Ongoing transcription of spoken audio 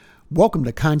Welcome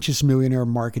to Conscious Millionaire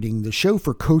Marketing, the show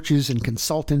for coaches and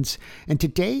consultants. And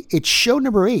today it's show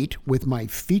number 8 with my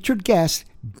featured guest,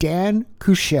 Dan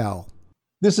Kuschell.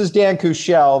 This is Dan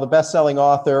Kuschell, the best-selling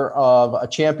author of A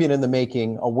Champion in the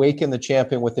Making, Awaken the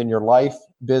Champion Within Your Life,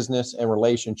 Business, and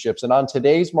Relationships. And on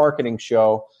today's marketing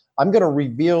show, I'm going to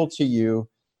reveal to you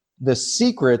the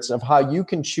secrets of how you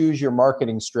can choose your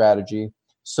marketing strategy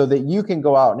so that you can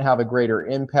go out and have a greater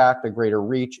impact, a greater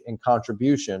reach, and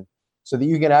contribution, so that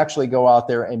you can actually go out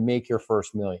there and make your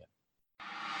first million.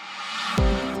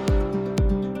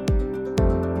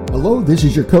 Hello, this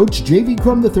is your coach, JV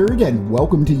Crum III, and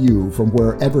welcome to you from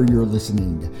wherever you're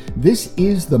listening. This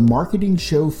is the marketing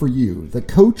show for you, the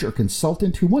coach or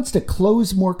consultant who wants to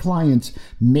close more clients,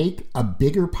 make a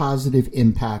bigger positive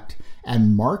impact,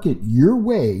 and market your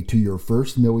way to your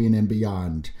first million and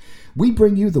beyond. We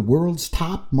bring you the world's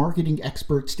top marketing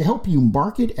experts to help you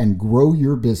market and grow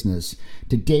your business.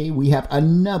 Today, we have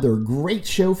another great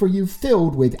show for you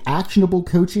filled with actionable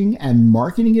coaching and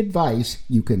marketing advice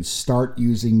you can start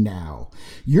using now.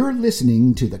 You're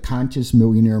listening to the Conscious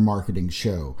Millionaire Marketing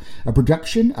Show, a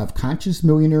production of Conscious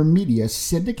Millionaire Media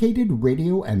syndicated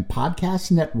radio and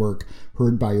podcast network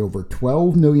heard by over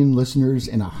 12 million listeners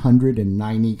in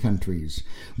 190 countries.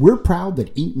 We're proud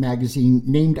that Inc. magazine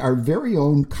named our very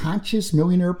own Conscious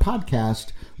Millionaire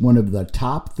podcast one of the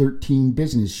top 13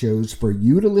 business shows for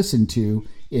you to listen to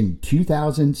in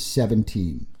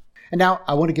 2017. And now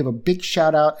I want to give a big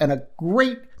shout out and a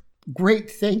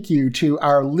great thank you to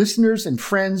our listeners and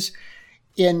friends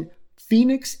in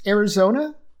Phoenix,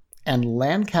 Arizona, and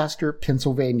Lancaster,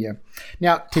 Pennsylvania.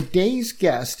 Now, today's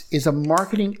guest is a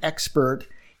marketing expert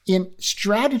in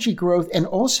strategy growth and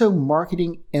also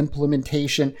marketing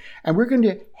implementation. And we're going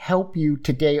to help you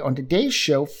today on today's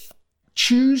show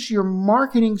choose your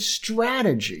marketing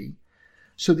strategy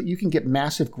so that you can get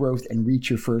massive growth and reach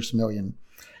your first million.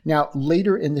 Now,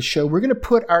 later in the show, we're going to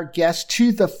put our guest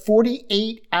to the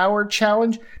 48-hour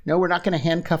challenge. No, we're not going to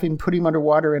handcuff him, put him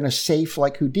underwater in a safe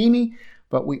like Houdini,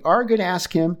 but we are going to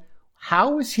ask him,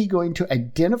 how is he going to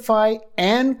identify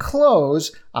and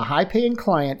close a high-paying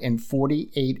client in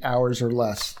 48 hours or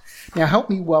less? Now, help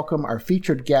me welcome our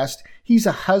featured guest. He's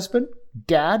a husband,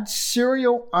 dad,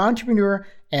 serial entrepreneur,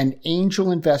 and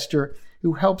angel investor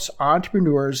who helps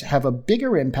entrepreneurs have a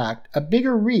bigger impact, a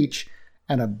bigger reach,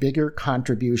 and a bigger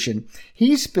contribution.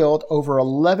 He's built over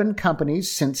 11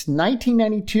 companies since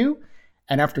 1992,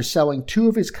 and after selling 2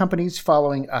 of his companies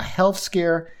following a health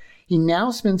scare, he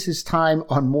now spends his time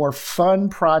on more fun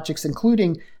projects,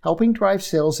 including helping drive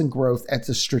sales and growth as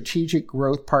a strategic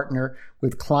growth partner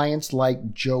with clients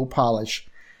like Joe Polish.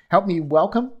 Help me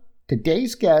welcome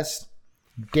today's guest,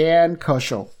 Dan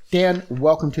Kuschell. Dan,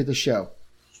 welcome to the show.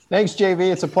 Thanks,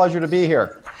 JV. It's a pleasure to be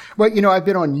here. Well, you know, I've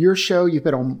been on your show, you've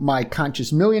been on my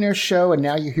Conscious Millionaire show, and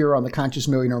now you're here on the Conscious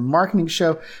Millionaire Marketing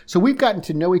Show. So we've gotten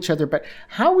to know each other, but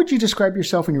how would you describe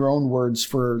yourself in your own words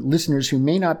for listeners who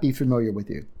may not be familiar with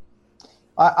you?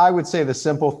 I would say the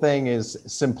simple thing is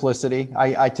simplicity.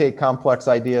 I take complex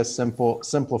ideas,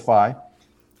 simplify,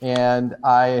 and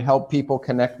I help people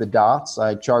connect the dots.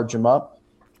 I charge them up,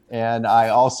 and I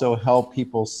also help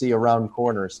people see around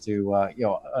corners to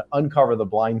uncover the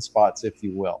blind spots, if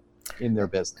you will, in their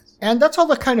business. And that's all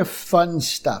the kind of fun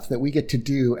stuff that we get to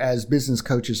do as business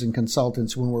coaches and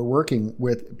consultants when we're working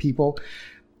with people.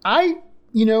 I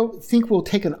think we'll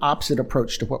take an opposite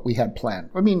approach to what we had planned.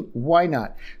 I mean, why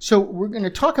not? So we're going to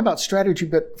talk about strategy,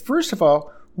 but first of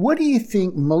all, what do you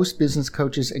think most business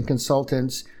coaches and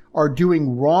consultants are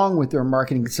doing wrong with their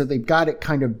marketing so they've got it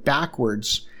kind of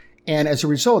backwards, and as a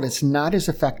result, it's not as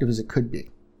effective as it could be?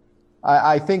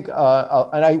 I think,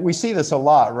 we see this a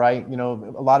lot, right? You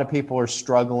know, a lot of people are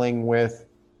struggling with,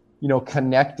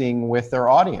 connecting with their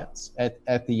audience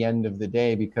at the end of the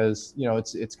day, because,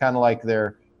 it's kind of like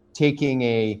they're taking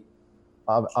a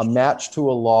match to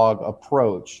a log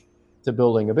approach to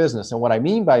building a business. And what I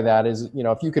mean by that is,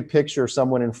 if you could picture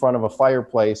someone in front of a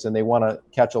fireplace and they want to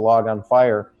catch a log on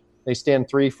fire, they stand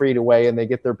 3 feet away and they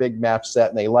get their big match set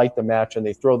and they light the match and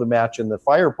they throw the match in the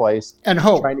fireplace and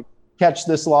hope, trying to catch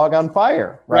this log on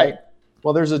fire, right?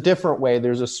 Well, there's a different way.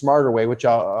 There's a smarter way, which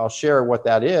I'll share what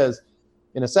that is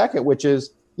in a second, which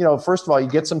is, first of all, you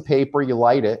get some paper, you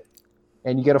light it,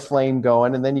 and you get a flame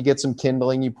going, and then you get some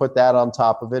kindling, you put that on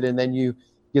top of it, and then you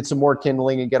get some more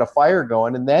kindling and get a fire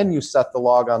going, and then you set the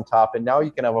log on top, and now you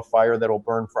can have a fire that'll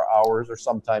burn for hours, or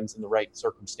sometimes in the right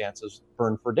circumstances,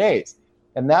 burn for days.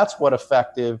 And that's what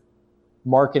effective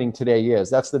marketing today is.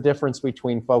 That's the difference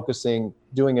between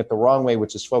doing it the wrong way,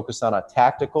 which is focused on a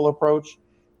tactical approach,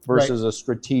 versus a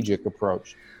strategic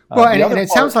approach. Well, and it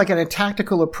sounds like a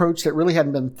tactical approach that really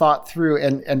hadn't been thought through.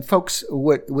 And folks,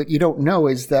 what you don't know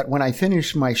is that when I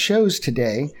finish my shows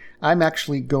today, I'm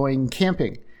actually going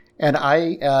camping. And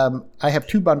I have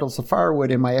 2 bundles of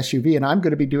firewood in my SUV, and I'm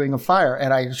going to be doing a fire.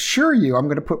 And I assure you, I'm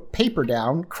going to put paper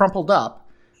down, crumpled up,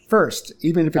 first.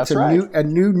 Even if it's a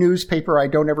new newspaper I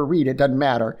don't ever read, it doesn't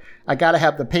matter. I got to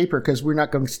have the paper because we're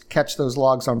not going to catch those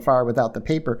logs on fire without the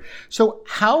paper. So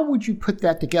how would you put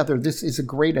that together? This is a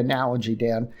great analogy,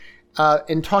 Dan,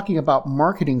 in talking about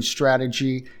marketing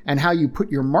strategy and how you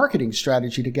put your marketing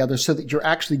strategy together so that you're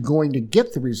actually going to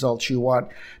get the results you want.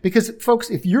 Because folks,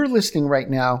 if you're listening right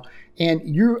now and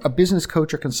you're a business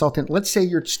coach or consultant, let's say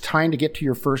you're trying to get to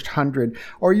your first 100,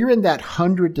 or you're in that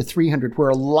 100 to 300 where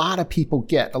a lot of people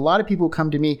get. A lot of people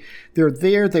come to me, they're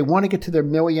there, they want to get to their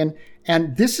million,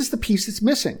 and this is the piece that's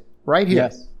missing right here.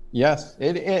 Yes,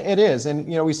 it is. And,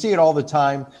 we see it all the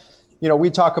time. We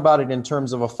talk about it in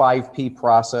terms of a 5P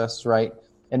process, right?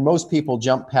 And most people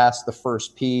jump past the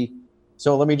first P.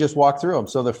 So let me just walk through them.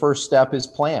 So the first step is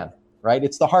plan, right?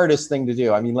 It's the hardest thing to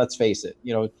do. I mean, let's face it,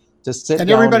 to sit down. And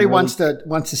everybody wants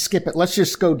to skip it. Let's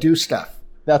just go do stuff.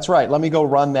 That's right. Let me go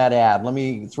run that ad. Let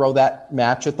me throw that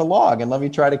match at the log and let me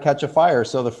try to catch a fire.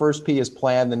 So the first P is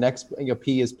plan. The next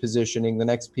P is positioning. The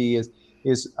next P is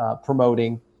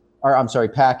packaging.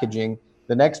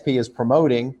 The next P is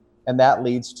promoting. And that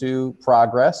leads to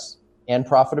progress and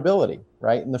profitability,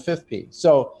 right? In the 5th P.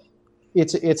 So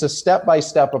it's a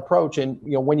step-by-step approach. And,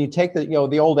 when you take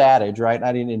the old adage, right?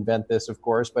 I didn't invent this, of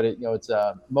course, but it's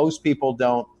most people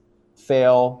don't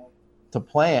fail to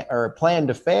plan or plan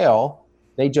to fail.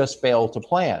 They just fail to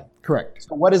plan. Correct.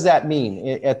 So what does that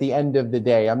mean at the end of the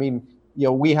day? I mean,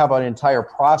 we have an entire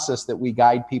process that we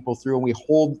guide people through, and we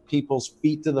hold people's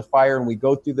feet to the fire, and we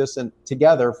go through this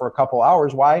together for a couple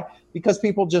hours. Why? Because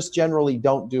people just generally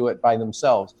don't do it by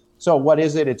themselves. So what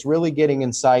is it? It's really getting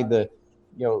inside the,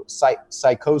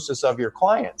 psychosis of your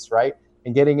clients, right?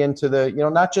 And getting into the,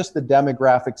 not just the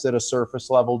demographics at a surface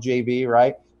level, JV,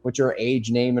 right? Which are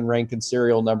age, name, and rank and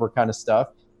serial number kind of stuff,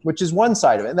 which is one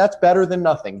side of it. And that's better than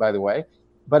nothing, by the way.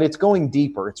 But it's going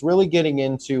deeper. It's really getting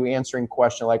into answering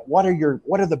questions like, what are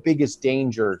the biggest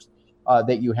dangers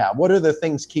that you have? What are the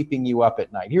things keeping you up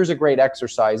at night? Here's a great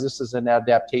exercise. This is an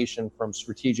adaptation from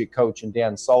Strategic Coach and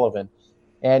Dan Sullivan.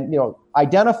 And,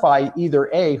 identify either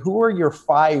A, who are your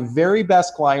 5 very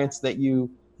best clients that you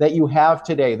have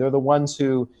today? They're the ones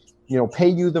who, pay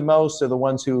you the most. They're the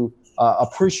ones who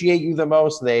appreciate you the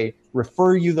most. They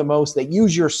refer you the most. They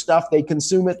use your stuff. They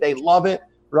consume it. They love it,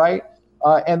 right?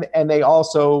 And they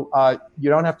also, you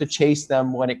don't have to chase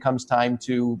them when it comes time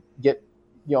to get,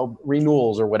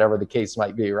 renewals or whatever the case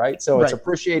might be, right? So It's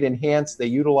appreciate, enhance, they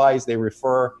utilize, they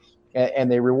refer, and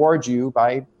they reward you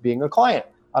by being a client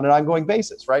on an ongoing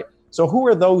basis, right? So who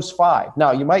are those 5?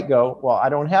 Now you might go, well, I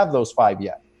don't have those 5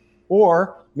 yet.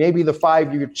 Or maybe the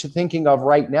 5 you're thinking of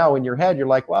right now in your head, you're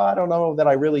like, well, I don't know that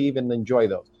I really even enjoy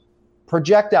those.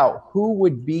 Project out who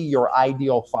would be your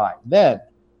ideal 5. Then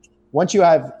once you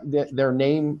have their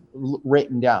name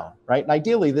written down, right? And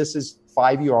ideally, this is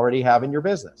 5 you already have in your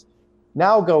business.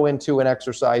 Now go into an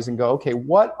exercise and go, okay,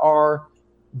 what are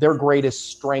their greatest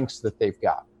strengths that they've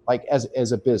got, like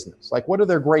as a business? Like, what are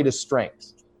their greatest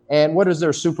strengths? And what is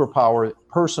their superpower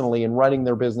personally in running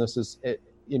their businesses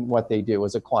in what they do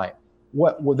as a client?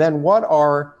 What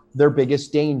are their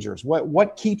biggest dangers?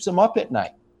 What keeps them up at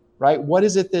night? Right? What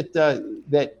is it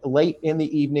that late in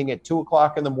the evening at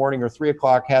 2:00 in the morning or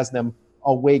 3:00 has them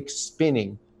awake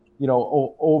spinning,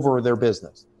 over their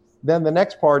business? Then the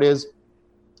next part is,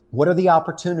 what are the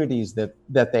opportunities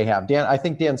that they have? I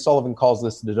think Dan Sullivan calls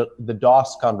this the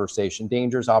DOS conversation: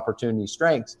 dangers, opportunities,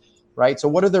 strengths, right? So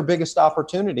what are their biggest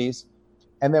opportunities?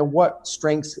 And then what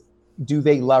strengths do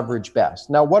they leverage best?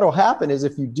 Now, what will happen is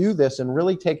if you do this and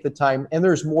really take the time, and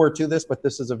there's more to this, but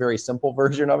this is a very simple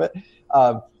version of it.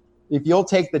 If you'll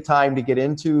take the time to get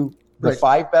into the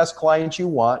 5 best clients you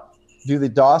want, do the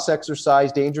DOS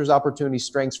exercise, dangers, opportunities,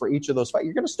 strengths for each of those 5,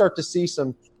 you're going to start to see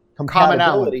some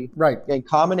compatibility, and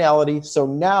commonality. So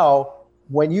now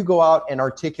when you go out and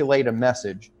articulate a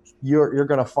message, you're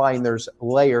going to find there's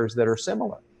layers that are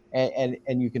similar,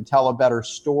 and you can tell a better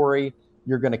story.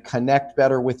 You're going to connect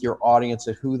better with your audience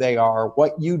of who they are,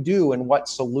 what you do, and what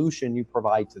solution you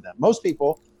provide to them. Most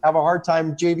people have a hard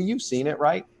time, JV, you've seen it,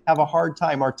 right? Have a hard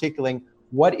time articulating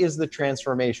what is the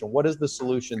transformation, what is the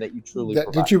solution that you truly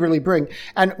provide. That you really bring.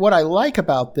 And what I like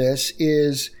about this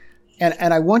is,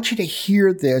 and I want you to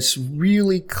hear this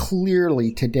really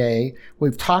clearly today.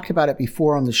 We've talked about it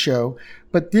before on the show,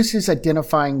 but this is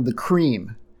identifying the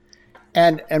cream.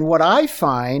 And what I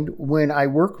find when I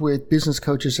work with business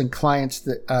coaches and clients,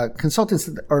 that consultants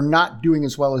that are not doing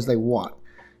as well as they want,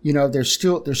 they're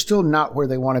still not where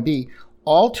they want to be.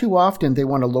 All too often, they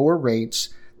want to lower rates.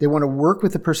 They want to work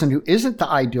with the person who isn't the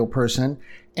ideal person.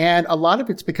 And a lot of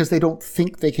it's because they don't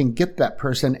think they can get that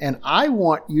person. And I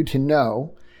want you to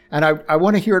know, and I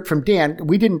want to hear it from Dan.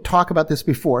 We didn't talk about this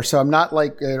before, so I'm not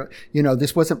like,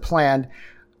 this wasn't planned.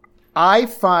 I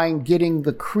find getting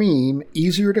the cream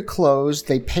easier to close.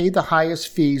 They pay the highest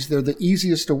fees. They're the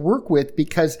easiest to work with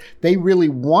because they really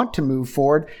want to move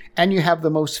forward, and you have the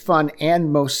most fun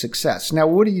and most success. Now,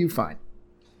 what do you find?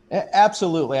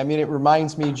 Absolutely. I mean, it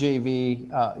reminds me, JV,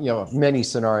 of many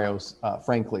scenarios,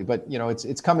 frankly, but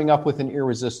it's coming up with an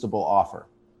irresistible offer,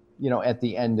 at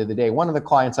the end of the day. One of the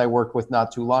clients I worked with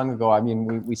not too long ago, I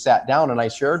mean, we sat down and I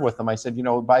shared with them, I said,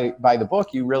 by the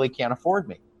book, you really can't afford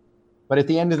me. But at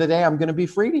the end of the day, I'm going to be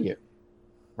free to you.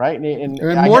 Right. And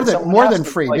more than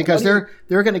free, like, because they're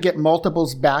going to get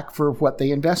multiples back for what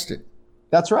they invested.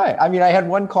 That's right. I mean, I had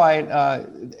one client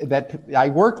that I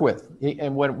worked with,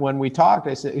 and when we talked,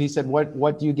 he said,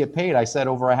 what do you get paid? I said,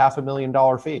 over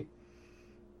 $500,000 fee.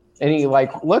 And he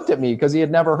looked at me because he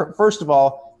had never heard. First of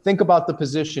all, think about the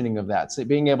positioning of that. So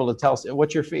being able to tell,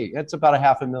 what's your fee? It's about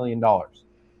 $500,000.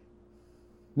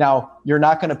 Now, you're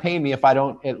not going to pay me if I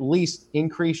don't at least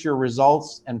increase your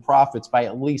results and profits by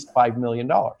at least $5 million.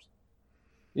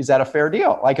 Is that a fair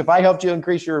deal? Like, if I helped you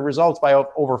increase your results by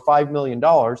over $5 million,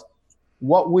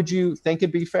 what would you think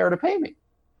it'd be fair to pay me?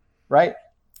 Right.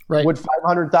 Would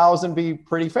 500,000 be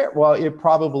pretty fair? Well, it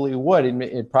probably would.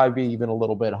 It'd probably be even a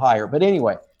little bit higher. But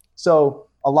anyway, so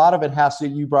a lot of it has to,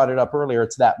 you brought it up earlier,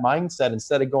 it's that mindset.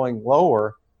 Instead of going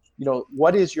lower,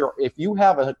 if you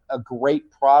have a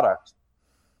great product,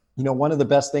 one of the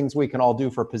best things we can all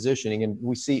do for positioning, and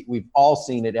we've all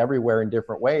seen it everywhere in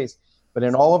different ways, but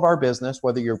in all of our business,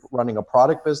 whether you're running a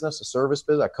product business, a service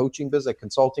business, a coaching business, a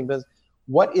consulting business,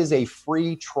 what is a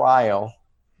free trial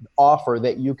offer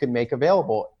that you can make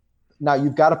available? Now,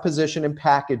 you've got to position and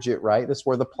package it, right? That's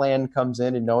where the plan comes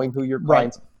in, and knowing who your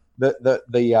clients,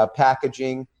 the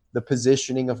packaging, the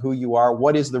positioning of who you are,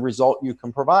 what is the result you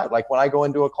can provide? Like when I go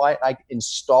into a client, I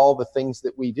install the things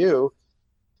that we do.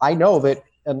 I know that,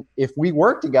 and if we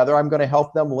work together, I'm going to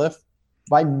help them lift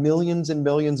by millions and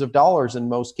millions of dollars in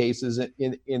most cases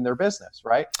in their business,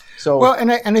 right? So, well,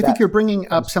 and I think you're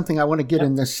bringing up something I want to get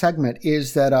in this segment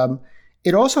is that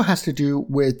it also has to do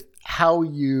with how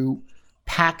you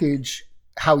package,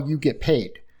 how you get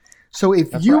paid. So if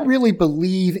you really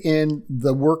believe in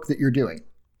the work that you're doing,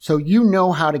 so you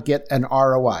know how to get an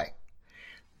ROI,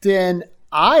 then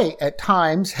I, at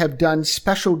times, have done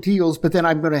special deals, but then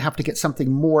I'm going to have to get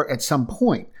something more at some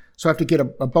point. So I have to get a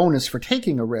bonus for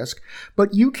taking a risk.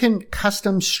 But you can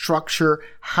custom structure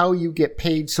how you get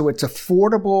paid so it's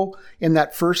affordable in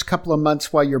that first couple of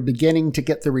months while you're beginning to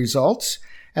get the results.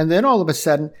 And then all of a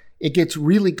sudden, it gets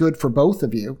really good for both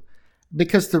of you.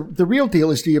 Because the real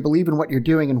deal is, do you believe in what you're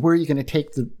doing and where are you going to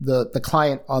take the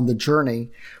client on the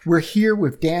journey? We're here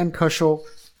with Dan Kuschell,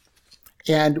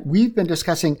 and we've been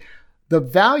discussing the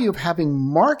value of having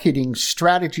marketing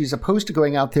strategies opposed to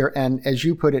going out there and, as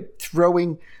you put it,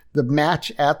 throwing the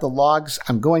match at the logs.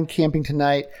 I'm going camping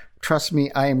tonight. Trust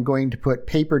me, I am going to put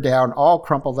paper down, all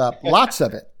crumpled up, lots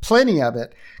of it, plenty of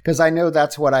it, because I know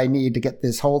that's what I need to get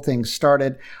this whole thing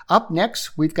started. Up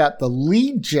next, we've got the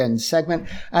lead gen segment.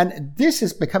 And this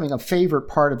is becoming a favorite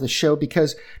part of the show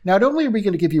because not only are we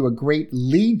going to give you a great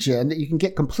lead gen that you can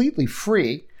get completely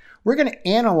free, we're going to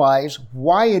analyze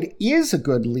why it is a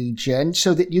good lead gen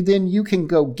so that you can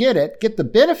go get the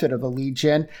benefit of a lead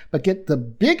gen, but get the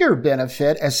bigger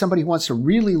benefit as somebody who wants to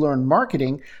really learn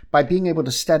marketing by being able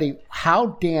to study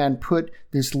how Dan put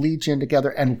this lead gen together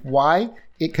and why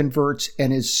it converts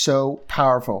and is so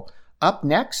powerful. Up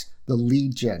next, the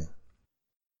lead gen.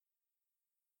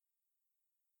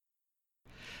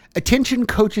 Attention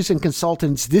coaches and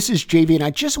consultants, this is JV, and I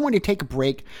just want to take a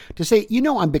break to say,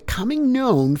 I'm becoming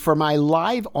known for my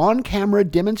live on-camera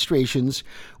demonstrations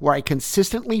where I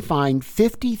consistently find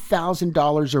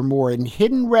 $50,000 or more in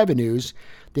hidden revenues,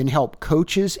 then help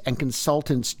coaches and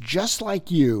consultants just like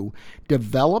you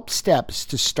develop steps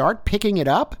to start picking it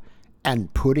up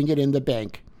and putting it in the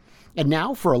bank. And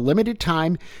now, for a limited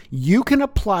time, you can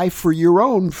apply for your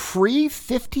own free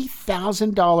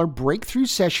 $50,000 breakthrough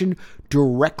session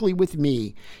directly with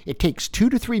me. It takes 2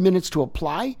 to 3 minutes to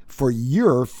apply for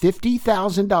your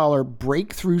 $50,000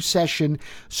 breakthrough session.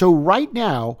 So right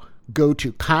now, go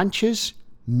to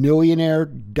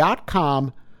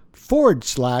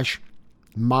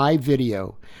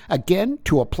consciousmillionaire.com/my-video. Again,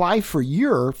 to apply for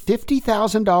your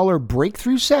 $50,000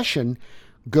 breakthrough session,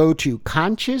 go to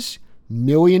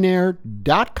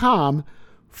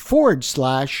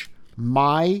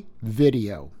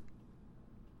consciousmillionaire.com/my-video.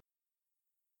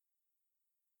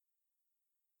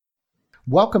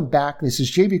 Welcome back. This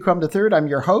is JV Crum III. I'm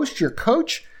your host, your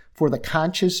coach for the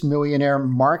Conscious Millionaire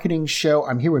Marketing Show.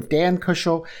 I'm here with Dan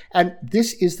Kuschell, and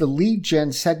this is the lead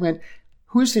gen segment.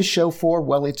 Who's this show for?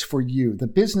 Well, it's for you, the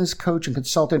business coach and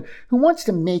consultant who wants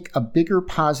to make a bigger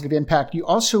positive impact. You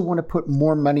also want to put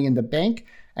more money in the bank,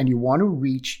 and you want to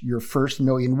reach your first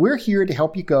million. We're here to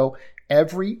help you go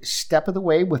every step of the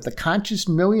way with the Conscious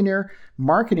Millionaire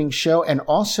Marketing Show and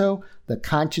also the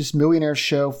Conscious Millionaire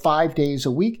Show 5 days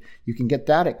a week. You can get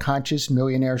that at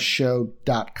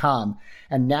consciousmillionaireshow.com.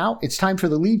 And now it's time for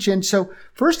the lead gen. So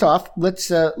first off, let's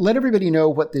let everybody know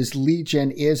what this lead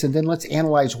gen is, and then let's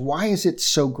analyze why is it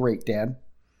so great, Dan?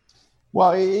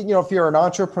 Well, if you're an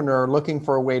entrepreneur looking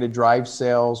for a way to drive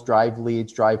sales, drive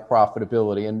leads, drive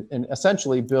profitability, and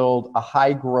essentially build a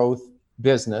high growth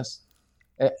business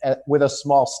with a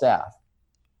small staff,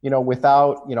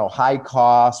 without, high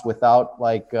costs, without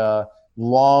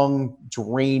long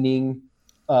draining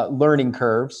learning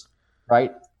curves,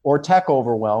 right? Or tech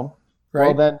overwhelm.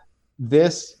 Right. Well, then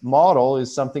this model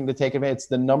is something to take advantage. It's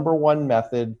the number one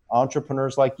method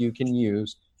entrepreneurs like you can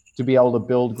use to be able to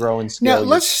build, grow, and scale. Now,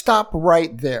 let's stop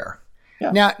right there.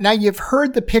 Yeah. Now you've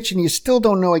heard the pitch and you still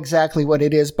don't know exactly what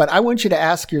it is, but I want you to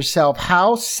ask yourself,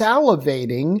 how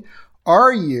salivating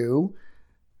are you?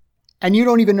 And you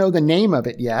don't even know the name of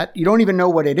it yet. You don't even know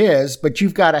what it is, but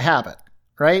you've got to have it,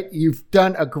 right? You've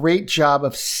done a great job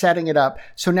of setting it up.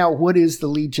 So now what is the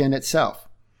lead gen itself?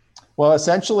 Well,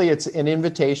 essentially, it's an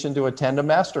invitation to attend a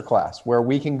masterclass where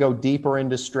we can go deeper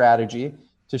into strategy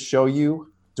to show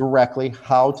you directly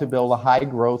how to build a high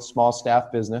growth, small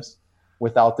staff business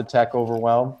without the tech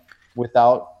overwhelm,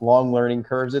 without long learning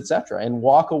curves, et cetera, and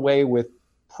walk away with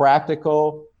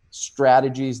practical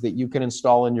strategies that you can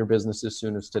install in your business as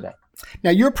soon as today.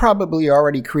 Now, you're probably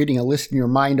already creating a list in your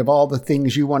mind of all the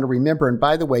things you want to remember. And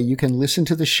by the way, you can listen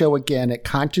to the show again at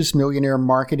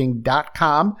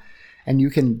consciousmillionairemarketing.com. And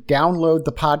you can download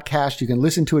the podcast. You can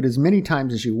listen to it as many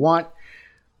times as you want.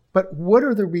 But what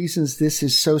are the reasons this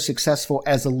is so successful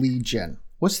as a lead gen?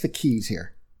 What's the keys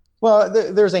here? Well,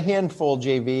 there's a handful,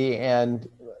 JV. And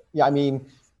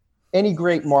any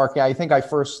great marketing, I think I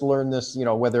first learned this,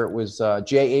 whether it was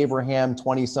Jay Abraham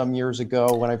 20 some years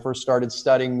ago when I first started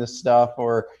studying this stuff,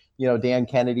 or, Dan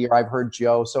Kennedy, or I've heard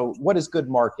Joe. So what is good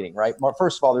marketing, right?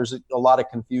 First of all, there's a lot of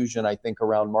confusion, I think,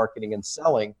 around marketing and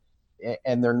selling.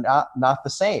 And they're not the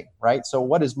same, right? So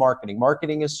what is marketing?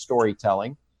 Marketing is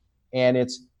storytelling, and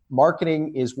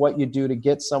marketing is what you do to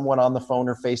get someone on the phone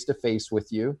or face-to-face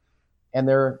with you, and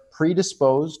they're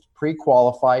predisposed,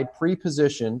 pre-qualified,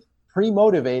 pre-positioned,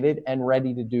 pre-motivated, and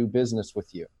ready to do business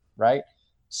with you, right?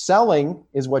 Selling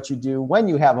is what you do when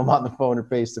you have them on the phone or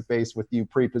face-to-face with you,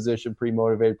 pre-positioned,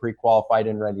 pre-motivated, pre-qualified,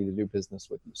 and ready to do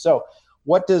business with you. So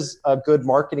what does a good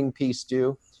marketing piece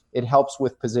do? It helps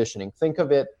with positioning. Think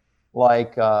of it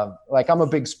like I'm a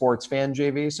big sports fan,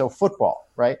 JV. So football,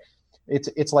 right?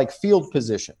 It's like field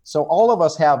position. So all of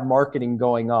us have marketing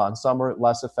going on. Some are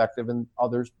less effective and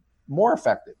others more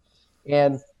effective.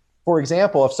 And for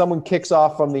example, if someone kicks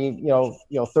off from the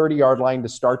 30-yard line to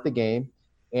start the game,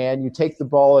 and you take the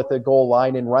ball at the goal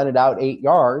line and run it out 8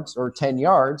 yards or 10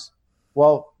 yards,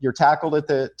 well, you're tackled at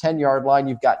the 10-yard line.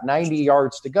 You've got 90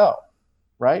 yards to go,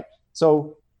 right?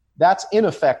 So that's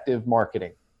ineffective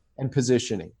marketing and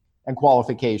positioning and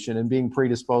qualification and being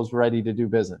predisposed, ready to do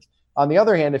business. On the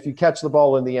other hand, if you catch the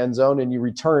ball in the end zone and you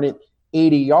return it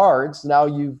 80 yards, now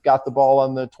you've got the ball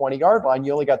on the 20-yard line.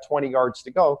 You only got 20 yards to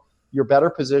go. You're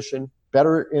better positioned,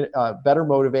 better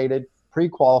motivated,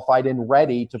 pre-qualified, and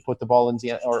ready to put the ball in the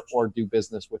end or do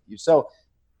business with you. So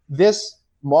this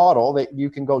model that you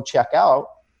can go check out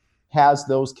has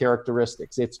those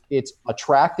characteristics. It's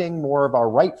attracting more of our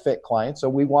right fit clients. So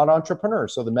we want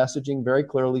entrepreneurs. So the messaging very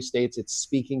clearly states it's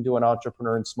speaking to an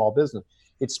entrepreneur in small business.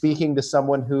 It's speaking to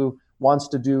someone who wants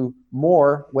to do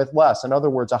more with less. In other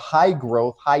words, a high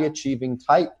growth, high achieving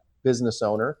type business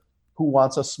owner who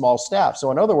wants a small staff.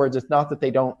 So in other words, it's not that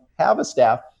they don't have a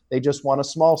staff, they just want a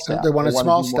small staff. They want a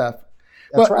small staff.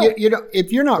 That's well, right.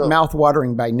 If you're not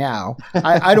mouth-watering by now,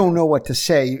 I don't know what to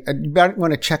say. You might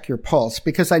want to check your pulse,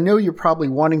 because I know you're probably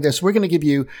wanting this. We're going to give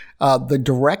you the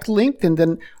direct link, and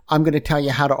then I'm going to tell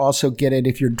you how to also get it.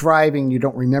 If you're driving, you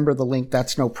don't remember the link,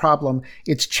 that's no problem.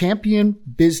 It's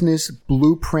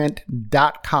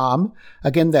championbusinessblueprint.com.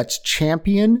 Again, that's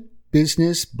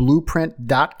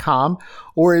championbusinessblueprint.com.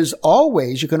 Or as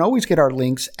always, you can always get our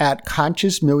links at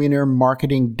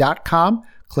consciousmillionairemarketing.com.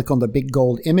 Click on the big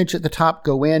gold image at the top,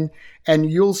 go in,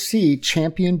 and you'll see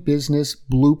Champion Business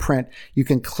Blueprint. You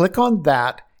can click on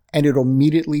that, and it'll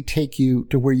immediately take you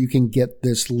to where you can get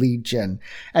this lead gen.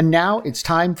 And now it's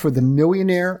time for the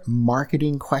millionaire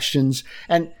marketing questions.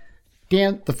 And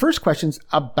Dan, the first question's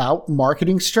about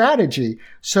marketing strategy.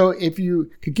 So if you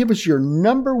could give us your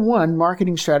number one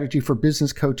marketing strategy for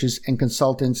business coaches and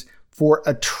consultants for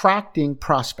attracting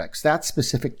prospects, that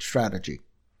specific strategy.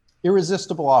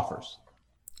 Irresistible offers.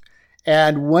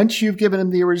 And once you've given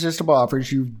them the irresistible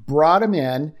offers, you've brought them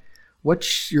in,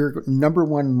 what's your number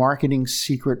one marketing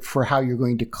secret for how you're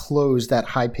going to close that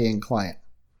high-paying client?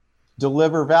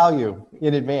 Deliver value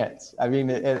in advance. I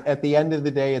mean, at the end of the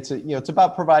day, it's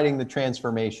about providing the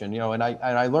transformation, and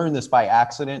I learned this by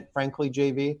accident, frankly,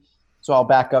 JV. So I'll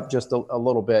back up just a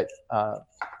little bit.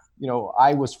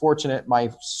 I was fortunate. My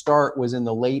start was in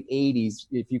the late 80s.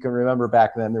 If you can remember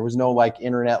back then, there was no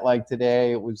internet like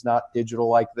today. It was not digital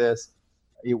like this.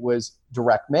 It was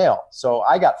direct mail. So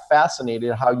I got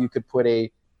fascinated how you could put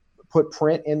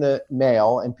print in the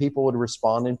mail and people would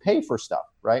respond and pay for stuff,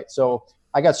 right? So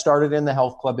I got started in the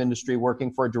health club industry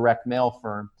working for a direct mail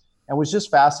firm and was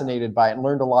just fascinated by it and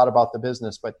learned a lot about the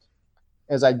business. But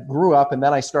as I grew up, and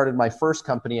then I started my first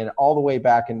company and all the way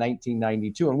back in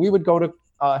 1992, and we would go to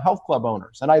health club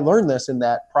owners. And I learned this in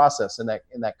that process in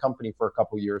that company for a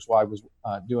couple of years while I was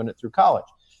doing it through college.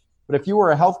 But if you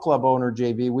were a health club owner,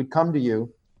 JV, we'd come to you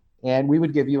and we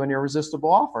would give you an irresistible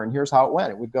offer. And here's how it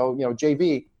went. It would go,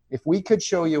 JV, if we could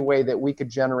show you a way that we could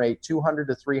generate 200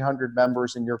 to 300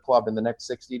 members in your club in the next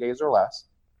 60 days or less,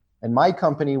 and my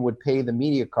company would pay the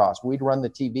media cost, we'd run the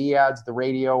TV ads, the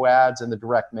radio ads, and the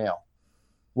direct mail.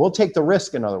 We'll take the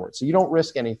risk, in other words. So you don't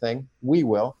risk anything, we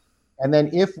will. And then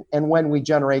if and when we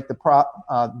generate the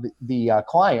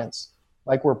clients,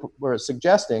 like we're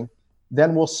suggesting,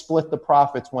 then we'll split the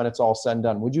profits when it's all said and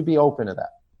done. Would you be open to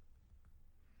that?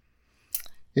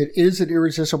 It is an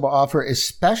irresistible offer,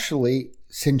 especially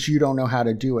since you don't know how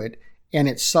to do it, and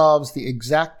it solves the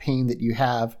exact pain that you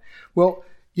have. Well,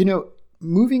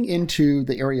 moving into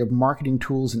the area of marketing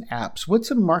tools and apps, what's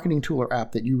a marketing tool or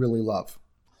app that you really love?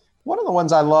 One of the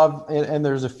ones I love, and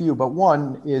there's a few, but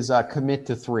one is Commit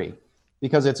to 3,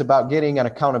 because it's about getting an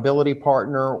accountability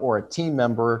partner or a team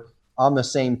member on the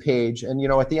same page. And,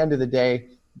 at the end of the day,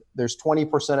 there's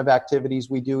 20% of activities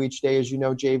we do each day, as you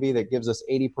know, JV, that gives us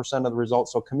 80% of the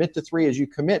results. So Commit to 3 is you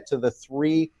commit to the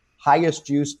 3 highest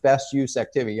use, best use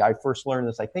activity. I first learned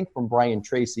this, I think, from Brian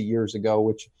Tracy years ago,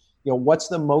 which, what's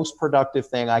the most productive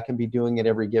thing I can be doing at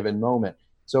every given moment?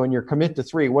 So in your Commit to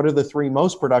 3, what are the 3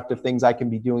 most productive things I can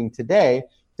be doing today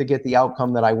to get the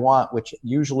outcome that I want, which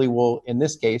usually will, in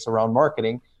this case, around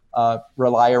marketing,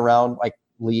 rely around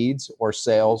leads or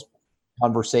sales,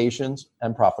 conversations,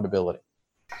 and profitability.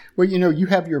 Well, you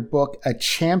have your book, A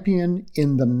Champion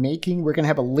in the Making. We're going to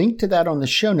have a link to that on the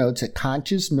show notes at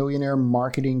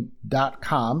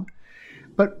consciousmillionairemarketing.com.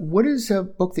 But what is a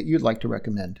book that you'd like to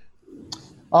recommend?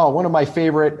 Oh, one of my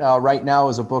favorite right now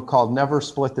is a book called Never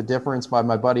Split the Difference by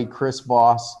my buddy Chris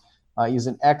Voss. He's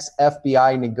an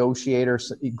ex-FBI negotiator,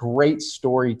 a great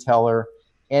storyteller,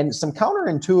 and some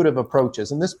counterintuitive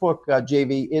approaches. And this book,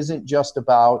 JV, isn't just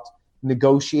about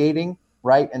negotiating,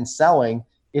 right, and selling.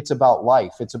 It's about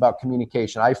life. It's about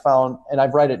communication. I found, and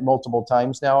I've read it multiple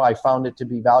times now, I found it to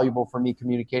be valuable for me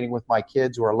communicating with my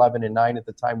kids who are 11 and 9 at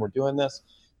the time we're doing this,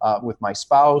 with my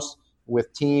spouse,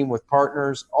 with team, with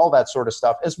partners, all that sort of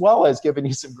stuff, as well as giving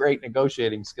you some great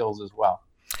negotiating skills as well.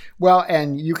 Well,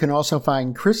 and you can also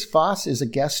find Chris Voss is a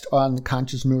guest on the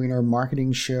Conscious Millionaire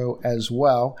Marketing Show as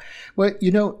well. Well,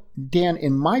 Dan,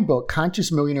 in my book,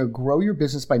 Conscious Millionaire, Grow Your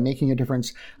Business by Making a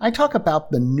Difference, I talk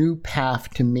about the new path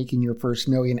to making your first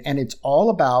million, and it's all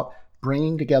about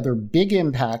bringing together big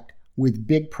impact with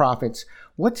big profits.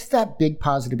 What's that big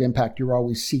positive impact you're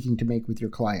always seeking to make with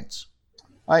your clients?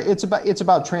 It's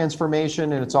about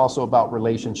transformation, and it's also about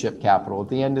relationship capital. At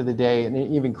the end of the day, and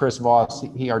even Chris Voss,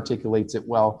 he articulates it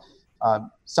well.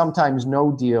 Sometimes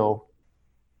no deal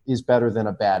is better than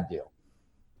a bad deal,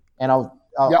 and I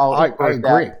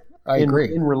agree. I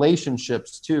agree. In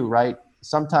relationships too, right?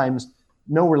 Sometimes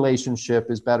no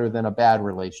relationship is better than a bad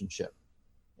relationship.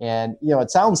 And,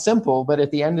 it sounds simple, but at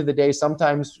the end of the day,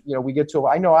 sometimes, we get to,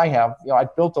 I know I have,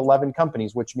 I've built 11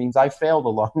 companies, which means I failed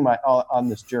along on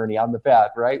this journey, on the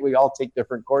path, right? We all take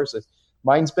different courses.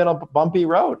 Mine's been a bumpy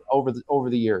road over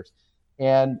the years.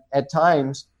 And at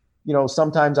times,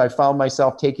 sometimes I found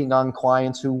myself taking on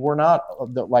clients who were not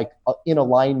in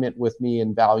alignment with me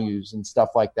and values and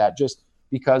stuff like that, just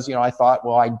because, I thought,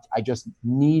 well, I just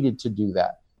needed to do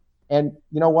that. And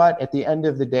you know what? At the end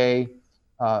of the day,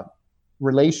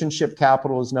 relationship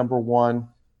capital is number one,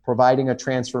 providing a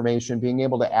transformation, being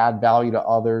able to add value to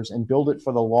others and build it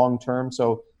for the long term.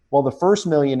 So while the first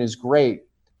million is great,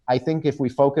 I think if we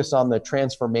focus on the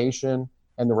transformation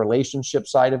and the relationship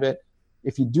side of it,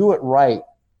 if you do it right,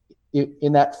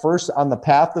 in that first, on the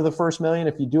path to the first million,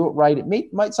 if you do it right,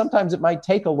 sometimes it might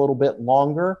take a little bit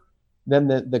longer than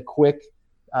the quick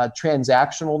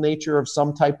transactional nature of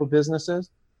some type of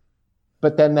businesses.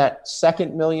 But then that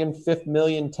second million, fifth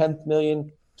million, 10th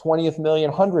million, 20th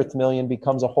million, 100th million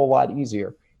becomes a whole lot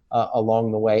easier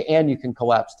along the way. And you can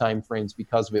collapse timeframes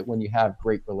because of it when you have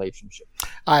great relationships.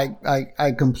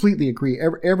 I completely agree.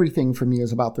 Everything for me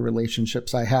is about the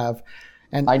relationships I have.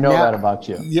 And I know that about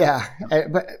you. Yeah.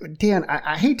 But Dan,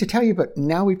 I hate to tell you, but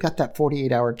now we've got that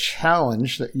 48-hour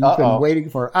challenge that you've been waiting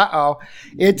for.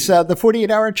 It's the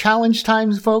 48-hour challenge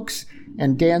times, folks.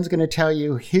 And Dan's going to tell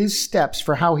you his steps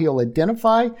for how he'll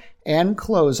identify and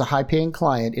close a high-paying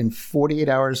client in 48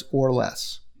 hours or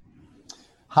less.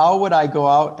 How would I go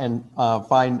out and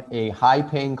find a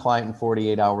high-paying client in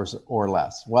 48 hours or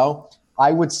less? Well,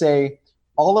 I would say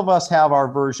all of us have our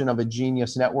version of a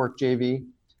genius network, JV.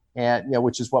 And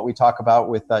which is what we talk about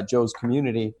with Joe's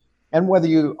community. And whether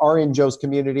you are in Joe's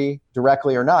community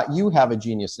directly or not, you have a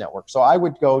genius network. So I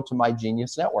would go to my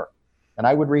genius network and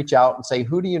I would reach out and say,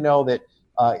 who do you know that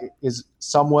is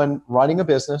someone running a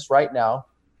business right now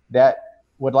that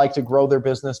would like to grow their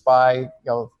business by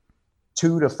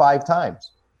 2 to 5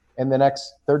 times in the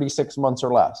next 36 months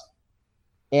or less?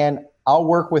 And I'll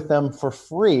work with them for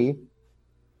free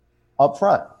up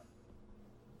front.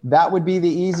 That would be the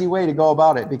easy way to go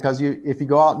about it, because if you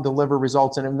go out and deliver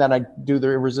results and then I do the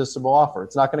irresistible offer,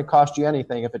 it's not going to cost you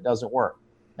anything if it doesn't work.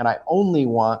 And I only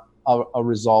want a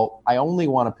result. I only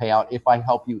want to pay out if I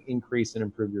help you increase and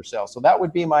improve your sales. So that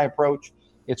would be my approach.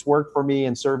 It's worked for me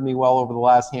and served me well over the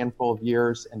last handful of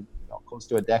years and close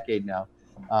to a decade now.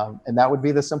 And that would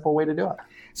be the simple way to do it.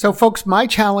 So folks, my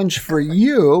challenge for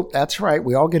you, that's right,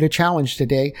 we all get a challenge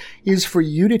today, is for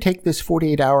you to take this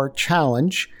 48-hour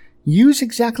challenge. Use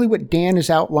exactly what Dan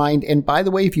has outlined. And by the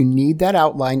way, if you need that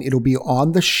outline, it'll be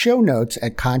on the show notes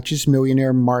at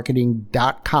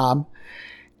consciousmillionairemarketing.com,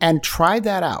 and try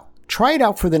that out. Try it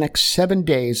out for the next 7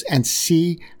 days and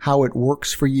see how it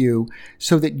works for you,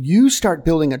 so that you start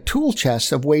building a tool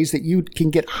chest of ways that you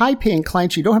can get high paying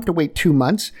clients. You don't have to wait 2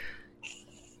 months.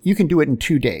 You can do it in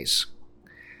 2 days.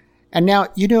 And now,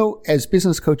 as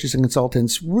business coaches and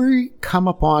consultants, we come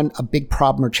upon a big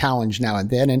problem or challenge now and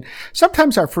then. And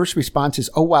sometimes our first response is,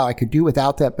 oh, wow, I could do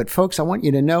without that. But folks, I want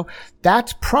you to know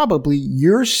that's probably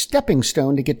your stepping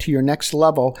stone to get to your next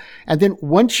level. And then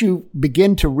once you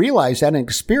begin to realize that and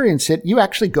experience it, you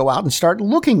actually go out and start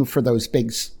looking for those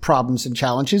big problems and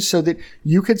challenges so that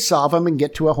you could solve them and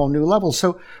get to a whole new level.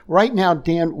 So right now,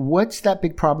 Dan, what's that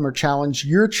big problem or challenge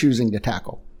you're choosing to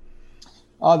tackle?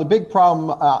 The big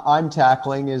problem I'm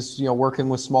tackling is, working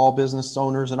with small business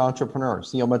owners and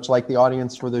entrepreneurs, much like the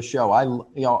audience for this show.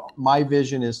 My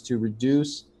vision is to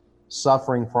reduce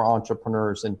suffering for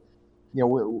entrepreneurs. And,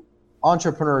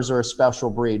 entrepreneurs are a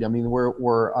special breed. I mean,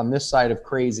 we're on this side of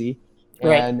crazy,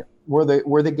 and right.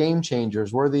 we're the game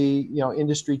changers. We're the,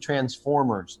 industry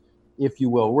transformers, if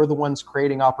you will. We're the ones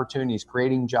creating opportunities,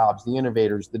 creating jobs, the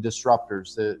innovators, the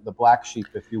disruptors, the black sheep,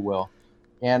 if you will.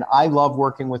 And I love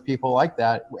working with people like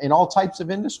that in all types of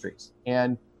industries.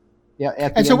 And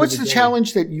so what's the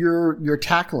challenge that you're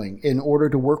tackling in order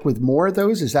to work with more of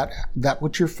those? Is that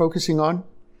what you're focusing on?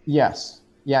 Yes.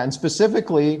 Yeah. And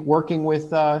specifically working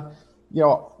with, the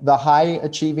high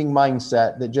achieving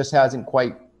mindset that just hasn't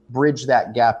quite bridged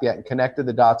that gap yet and connected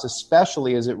the dots,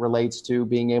 especially as it relates to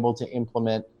being able to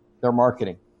implement their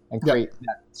marketing and create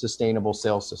that sustainable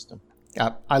sales system.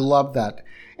 Yeah, I love that.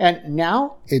 And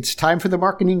now it's time for the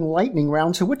marketing lightning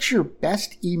round. So what's your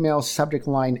best email subject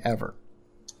line ever?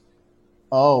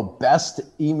 Oh, best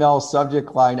email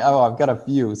subject line. Oh, I've got a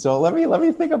few. So let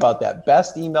me think about that.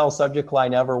 Best email subject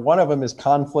line ever. One of them is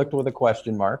conflict with a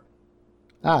question mark.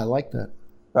 I like that.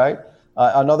 Right.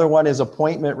 Another one is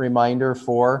appointment reminder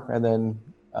for, and then,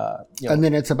 and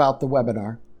then it's about the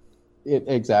webinar.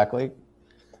 Exactly.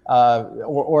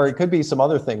 Or it could be some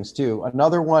other things too.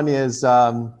 Another one is,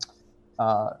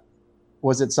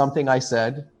 was it something I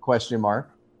said? Question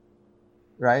mark.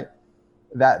 Right.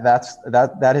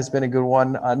 That has been a good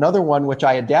one. Another one, which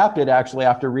I adapted actually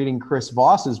after reading Chris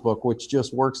Voss's book, which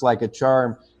just works like a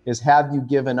charm, is have you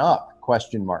given up?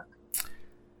 Question mark.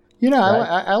 Right?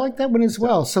 I like that one as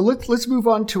well. So let's move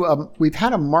on to, we've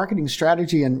had a marketing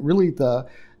strategy, and really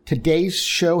today's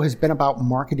show has been about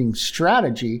marketing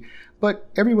strategy. But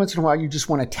every once in a while, you just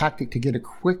want a tactic to get a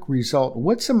quick result.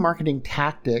 What's a marketing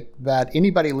tactic that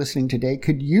anybody listening today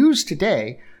could use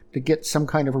today to get some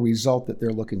kind of a result that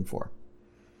they're looking for?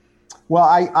 Well,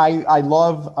 I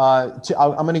love,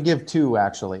 I'm going to give two,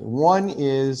 actually. One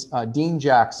is Dean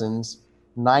Jackson's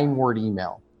 9-word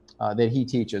email that he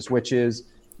teaches, which is,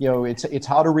 it's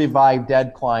how to revive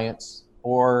dead clients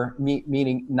or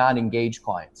meaning non-engaged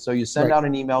clients. So you send out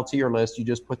an email to your list, you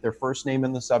just put their first name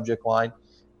in the subject line,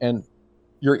 and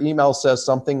your email says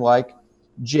something like,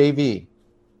 JV,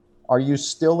 are you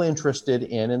still interested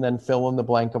in, and then fill in the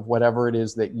blank of whatever it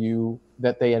is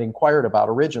that they had inquired about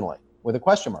originally with a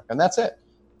question mark, and that's it.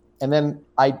 And then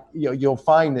you'll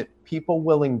find that people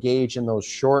will engage in those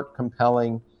short,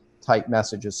 compelling type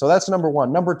messages. So that's number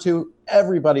one. Number two,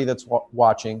 everybody that's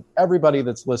watching, everybody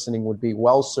that's listening would be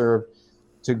well served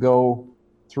to go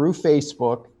through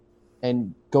Facebook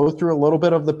and go through a little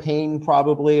bit of the pain,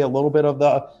 probably a little bit of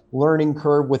the learning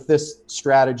curve with this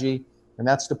strategy. And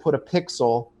that's to put a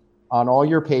pixel on all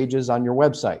your pages on your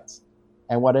websites.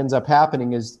 And what ends up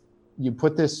happening is you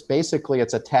put this, basically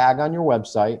it's a tag on your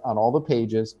website on all the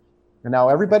pages. And now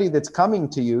everybody that's coming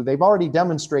to you, they've already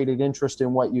demonstrated interest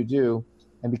in what you do.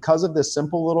 And because of this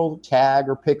simple little tag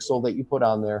or pixel that you put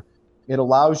on there, it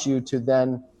allows you to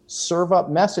then serve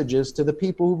up messages to the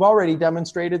people who've already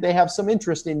demonstrated they have some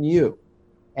interest in you.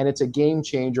 And it's a game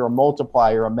changer, a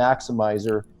multiplier, a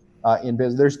maximizer in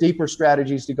business. There's deeper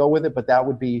strategies to go with it, but that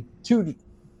would be 2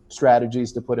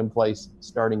 strategies to put in place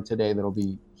starting today that'll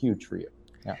be huge for you.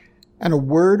 Yeah. And a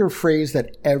word or phrase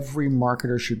that every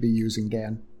marketer should be using,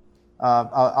 Dan?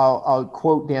 I'll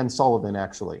quote Dan Sullivan,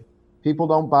 actually. People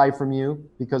don't buy from you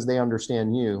because they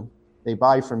understand you. They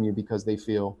buy from you because they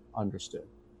feel understood.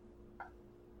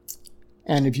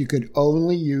 And if you could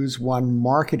only use one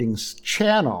marketing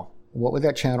channel, what would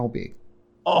that channel be?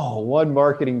 Oh, one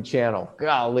marketing channel.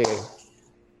 Golly.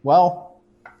 Well,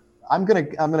 I'm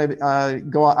gonna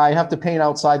go. I have to paint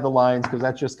outside the lines because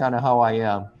that's just kind of how I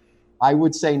am. I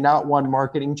would say not one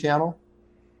marketing channel.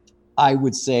 I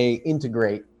would say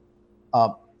integrate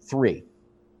 3,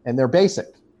 and they're basic.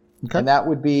 Okay. And that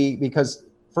would be because,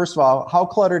 first of all, how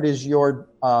cluttered is your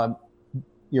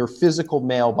physical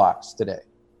mailbox today?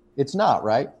 It's not,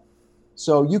 right?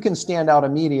 So you can stand out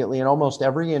immediately in almost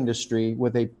every industry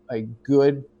with a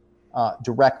good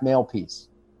direct mail piece.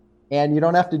 And you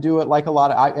don't have to do it like a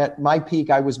lot of, at my peak,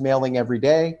 I was mailing every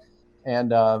day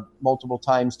and multiple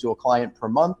times to a client per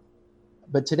month.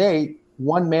 But today,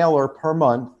 one mailer per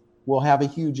month will have a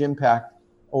huge impact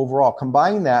overall.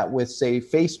 Combine that with, say,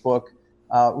 Facebook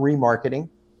remarketing,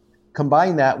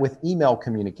 combine that with email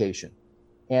communication.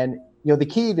 And the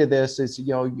key to this is,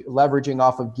 leveraging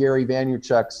off of Gary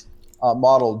Vaynerchuk's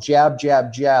model, jab,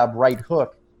 jab, jab, right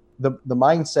hook. The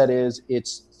mindset is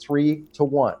it's 3 to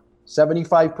 1,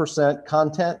 75%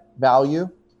 content value,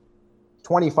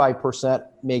 25%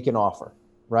 make an offer,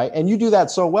 right? And you do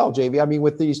that so well, JV. I mean,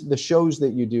 with the shows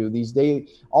that you do these days,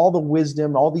 all the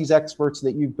wisdom, all these experts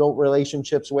that you've built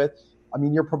relationships with, I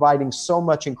mean, you're providing so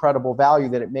much incredible value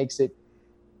that it makes it,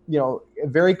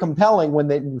 very compelling when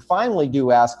you finally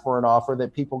do ask for an offer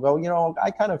that people go, I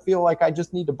kind of feel like I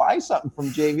just need to buy something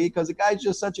from JV because the guy's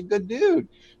just such a good dude,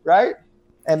 right?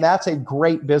 And that's a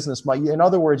great business. In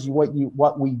other words,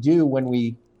 what we do when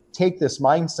we take this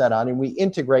mindset on and we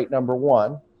integrate, number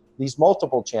one, these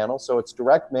multiple channels. So it's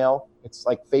direct mail, it's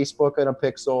like Facebook and a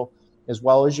pixel, as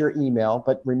well as your email.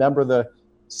 But remember the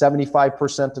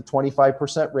 75% to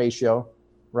 25% ratio,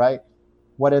 right?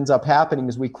 What ends up happening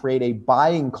is we create a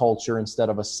buying culture instead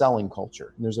of a selling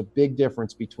culture. And there's a big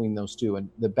difference between those two. And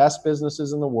the best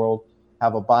businesses in the world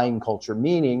have a buying culture,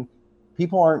 meaning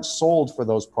people aren't sold for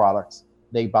those products,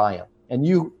 they buy them. And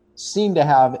you seem to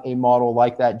have a model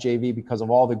like that, JV, because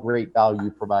of all the great value you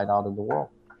provide out in the world.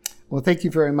 Well, thank you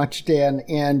very much, Dan.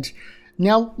 And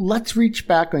now let's reach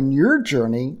back on your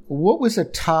journey. What was a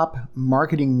top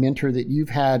marketing mentor that you've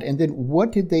had? And then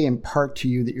what did they impart to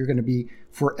you that you're going to be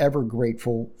forever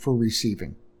grateful for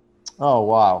receiving? Oh,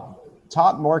 wow.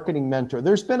 Top marketing mentor.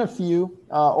 There's been a few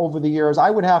over the years. I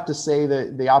would have to say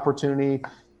that the opportunity,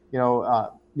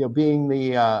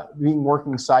 being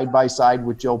working side by side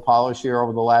with Joe Polish here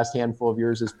over the last handful of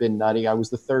years has been nutty. I was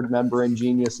the 3rd member in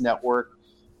Genius Network.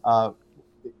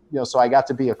 So I got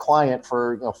to be a client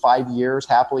for 5 years,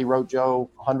 happily wrote Joe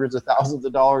hundreds of thousands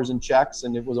of dollars in checks,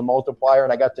 and it was a multiplier,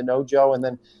 and I got to know Joe, and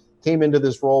then came into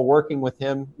this role working with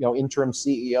him, interim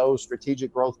CEO,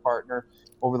 strategic growth partner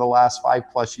over the last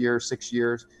 5+ years, 6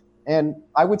 years. And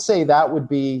I would say that would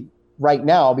be right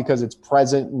now, because it's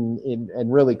present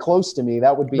and really close to me,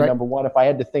 that would be right. Number one. If I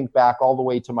had to think back all the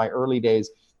way to my early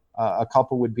days, a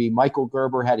couple would be Michael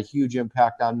Gerber had a huge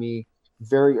impact on me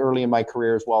very early in my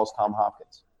career, as well as Tom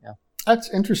Hopkins. Yeah.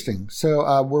 That's interesting.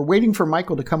 So we're waiting for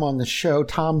Michael to come on the show.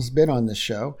 Tom's been on the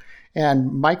show.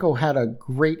 And Michael had a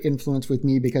great influence with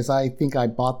me because I think I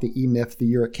bought the E-Myth the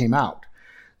year it came out.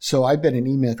 So I've been an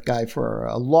E-Myth guy for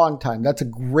a long time. That's a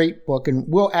great book, and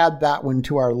we'll add that one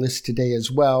to our list today as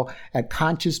well at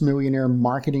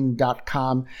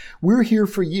consciousmillionairemarketing.com. We're here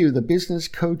for you, the business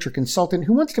coach or consultant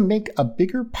who wants to make a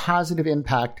bigger positive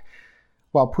impact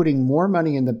while putting more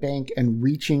money in the bank and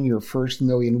reaching your first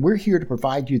million. We're here to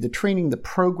provide you the training, the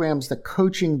programs, the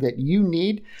coaching that you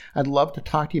need. I'd love to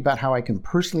talk to you about how I can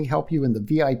personally help you in the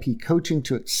VIP coaching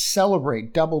to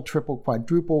accelerate, double, triple,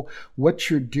 quadruple what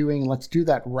you're doing. Let's do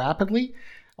that rapidly.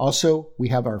 Also, we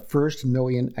have our First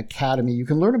Million Academy. You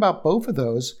can learn about both of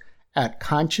those at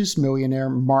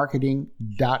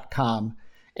consciousmillionairemarketing.com.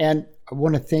 And I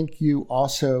want to thank you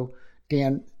also,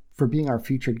 Dan, for being our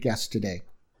featured guest today.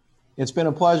 It's been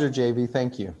a pleasure, JV.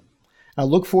 Thank you. I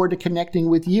look forward to connecting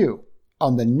with you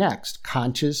on the next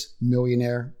Conscious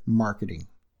Millionaire Marketing.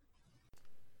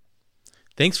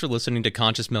 Thanks for listening to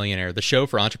Conscious Millionaire, the show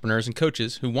for entrepreneurs and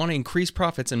coaches who want to increase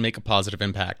profits and make a positive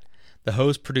impact. The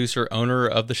host, producer, owner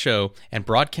of the show, and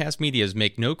broadcast medias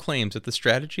make no claims that the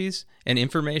strategies and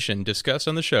information discussed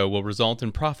on the show will result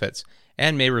in profits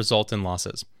and may result in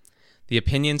losses. The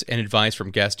opinions and advice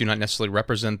from guests do not necessarily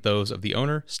represent those of the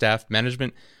owner, staff,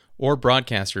 management, or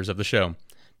broadcasters of the show.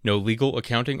 No legal,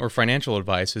 accounting, or financial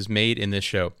advice is made in this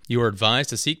show. You are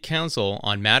advised to seek counsel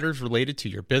on matters related to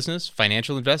your business,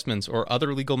 financial investments, or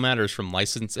other legal matters from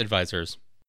licensed advisors.